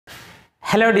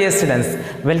Hello dear students,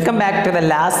 welcome back to the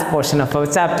last portion of our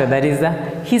chapter, that is the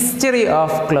history of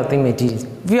clothing materials.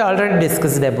 We already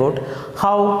discussed about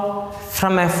how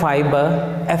from a fiber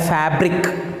a fabric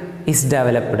is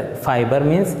developed. Fiber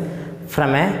means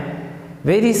from a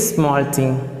very small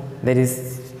thing, that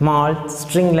is small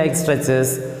string like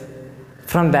structures.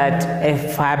 From that a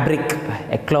fabric,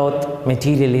 a cloth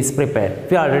material is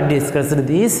prepared. We already discussed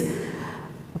this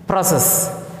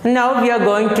process. Now we are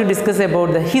going to discuss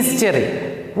about the history.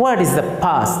 What is the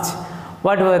past?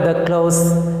 What were the clothes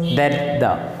that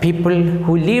the people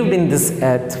who lived in this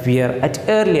earth wear at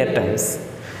earlier times?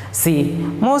 See,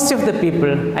 most of the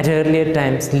people at earlier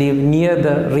times lived near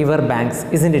the river banks,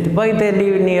 isn't it? Why they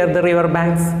live near the river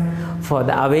banks? For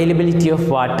the availability of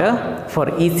water,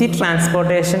 for easy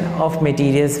transportation of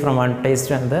materials from one place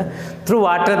to another. Through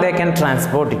water they can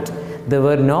transport it. There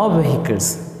were no vehicles,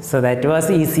 so that was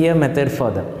the easier method for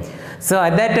them. So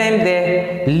at that time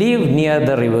they lived near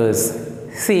the rivers.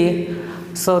 See,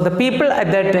 so the people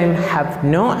at that time have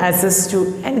no access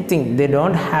to anything. They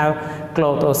don't have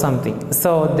cloth or something.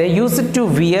 So they used to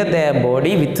wear their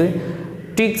body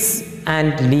with twigs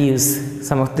and leaves.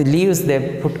 Some of the leaves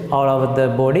they put all over the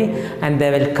body and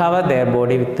they will cover their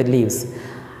body with the leaves.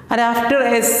 And after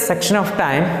a section of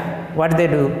time, what they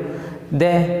do?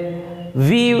 They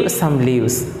weave some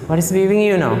leaves. What is weaving,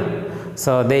 you know?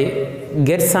 So they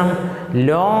get some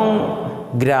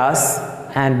long grass,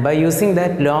 and by using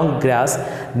that long grass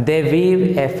they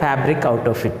weave a fabric out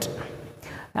of it,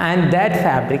 and that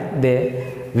fabric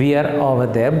they wear over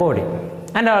their body.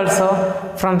 And also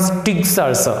from sticks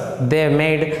also they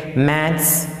made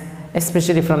mats,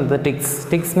 especially from the sticks.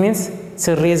 Sticks means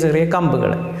ചെറിയ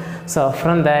കമ്പുകൾ. So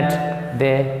from that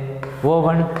they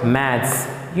woven mats.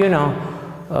 You know,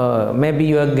 maybe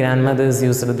your grandmothers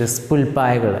used this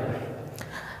pulpaigal,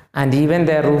 and even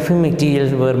their roofing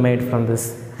materials were made from this.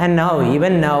 And now,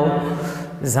 even now,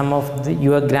 some of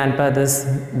your grandfathers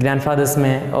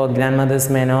may or grandmothers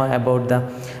may know about the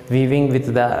weaving with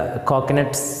the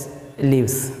coconut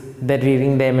leaves. That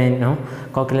weaving they may know,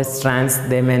 coconut strands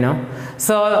they may know.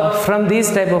 So from these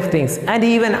type of things, and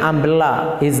even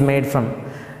umbrella is made from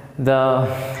the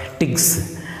twigs.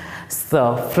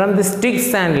 So from the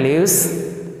sticks and leaves,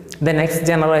 the next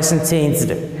generation changed.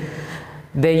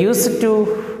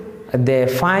 They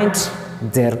find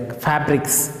their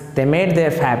fabrics. They made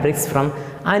their fabrics from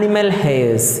animal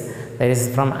hairs. That is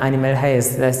from animal hairs,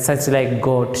 such like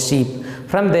goat, sheep.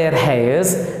 From their hairs,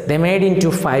 they made into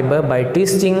fiber by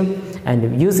twisting, and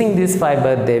using this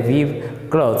fiber, they weave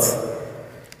clothes.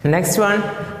 Next one,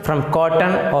 from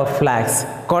cotton or flax.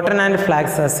 Cotton and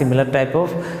flax are similar type of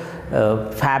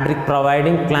fabric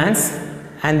providing plants,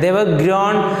 and they were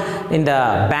grown in the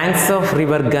banks of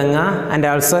river Ganga and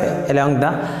also along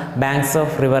the banks of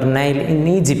river Nile in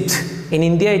Egypt. In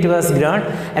India it was grown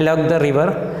along the river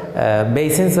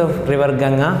basins of river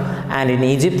Ganga, and in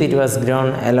Egypt it was grown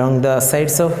along the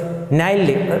sides of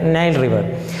Nile river.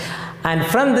 And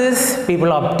from this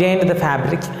people obtained the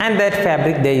fabric, and that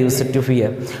fabric they used to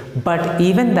wear. But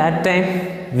even that time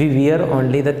we wear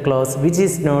only the clothes which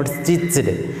is not stitched.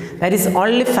 That is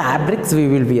only fabrics we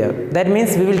will wear. That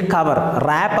means we will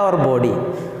wrap our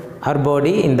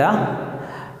body in the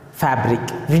fabric.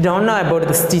 We don't know about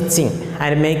the stitching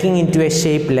and making into a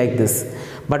shape like this,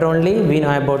 but only we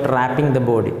know about wrapping the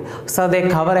body. So they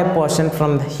cover a portion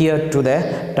from here to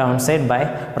the downside by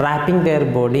wrapping their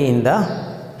body in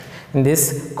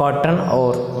this cotton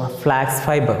or flax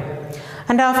fiber.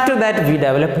 And after that we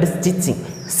developed stitching.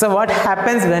 So what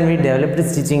happens when we developed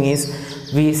stitching is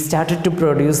we started to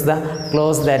produce the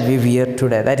clothes that we wear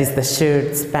today. That is the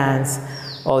shirts, pants,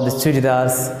 or the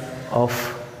churidars of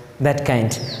that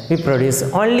kind. We produce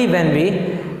only when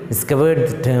we discovered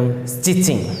the term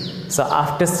stitching. So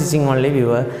after stitching only we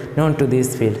were known to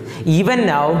this field. Even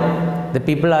now the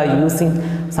people are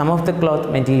using some of the cloth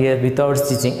material without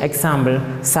stitching. Example,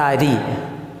 sari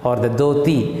or the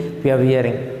dhoti we are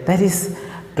wearing. That is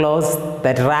clothes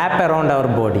that wrap around our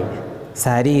body.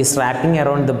 Sari is wrapping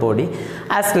around the body,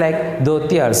 as like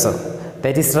dhoti also.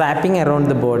 That is wrapping around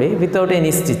the body without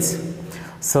any stitch.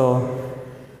 So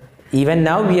even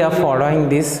now we are following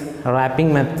this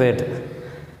wrapping method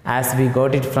as we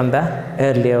got it from the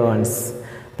earlier ones,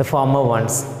 the former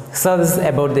ones. So this is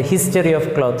about the history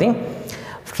of clothing.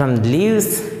 From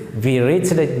leaves we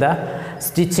reached the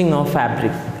stitching of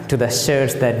fabric to the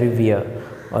shirts that we wear,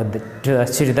 or to the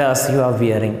churidars you are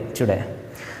wearing today.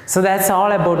 So that's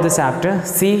all about this chapter.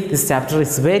 See, this chapter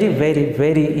is very, very,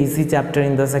 very easy chapter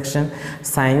in the section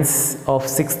Science of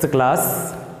 6th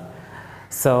class.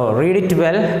 So read it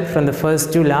well from the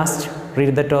first to last.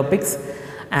 Read the topics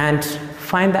and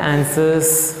find the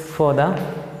answers for the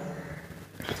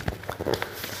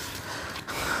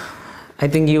I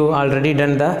think you already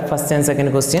done the first and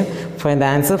second question. Find the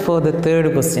answer for the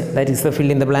third question, that is the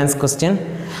fill in the blanks question.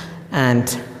 And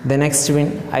the next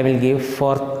one I will give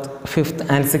fourth, fifth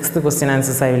and sixth question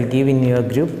answers I will give in your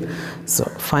group. So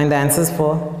find the answers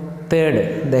for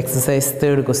third, the exercise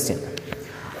third question.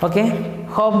 Okay,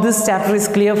 hope this chapter is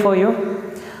clear for you.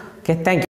 Okay, thank you.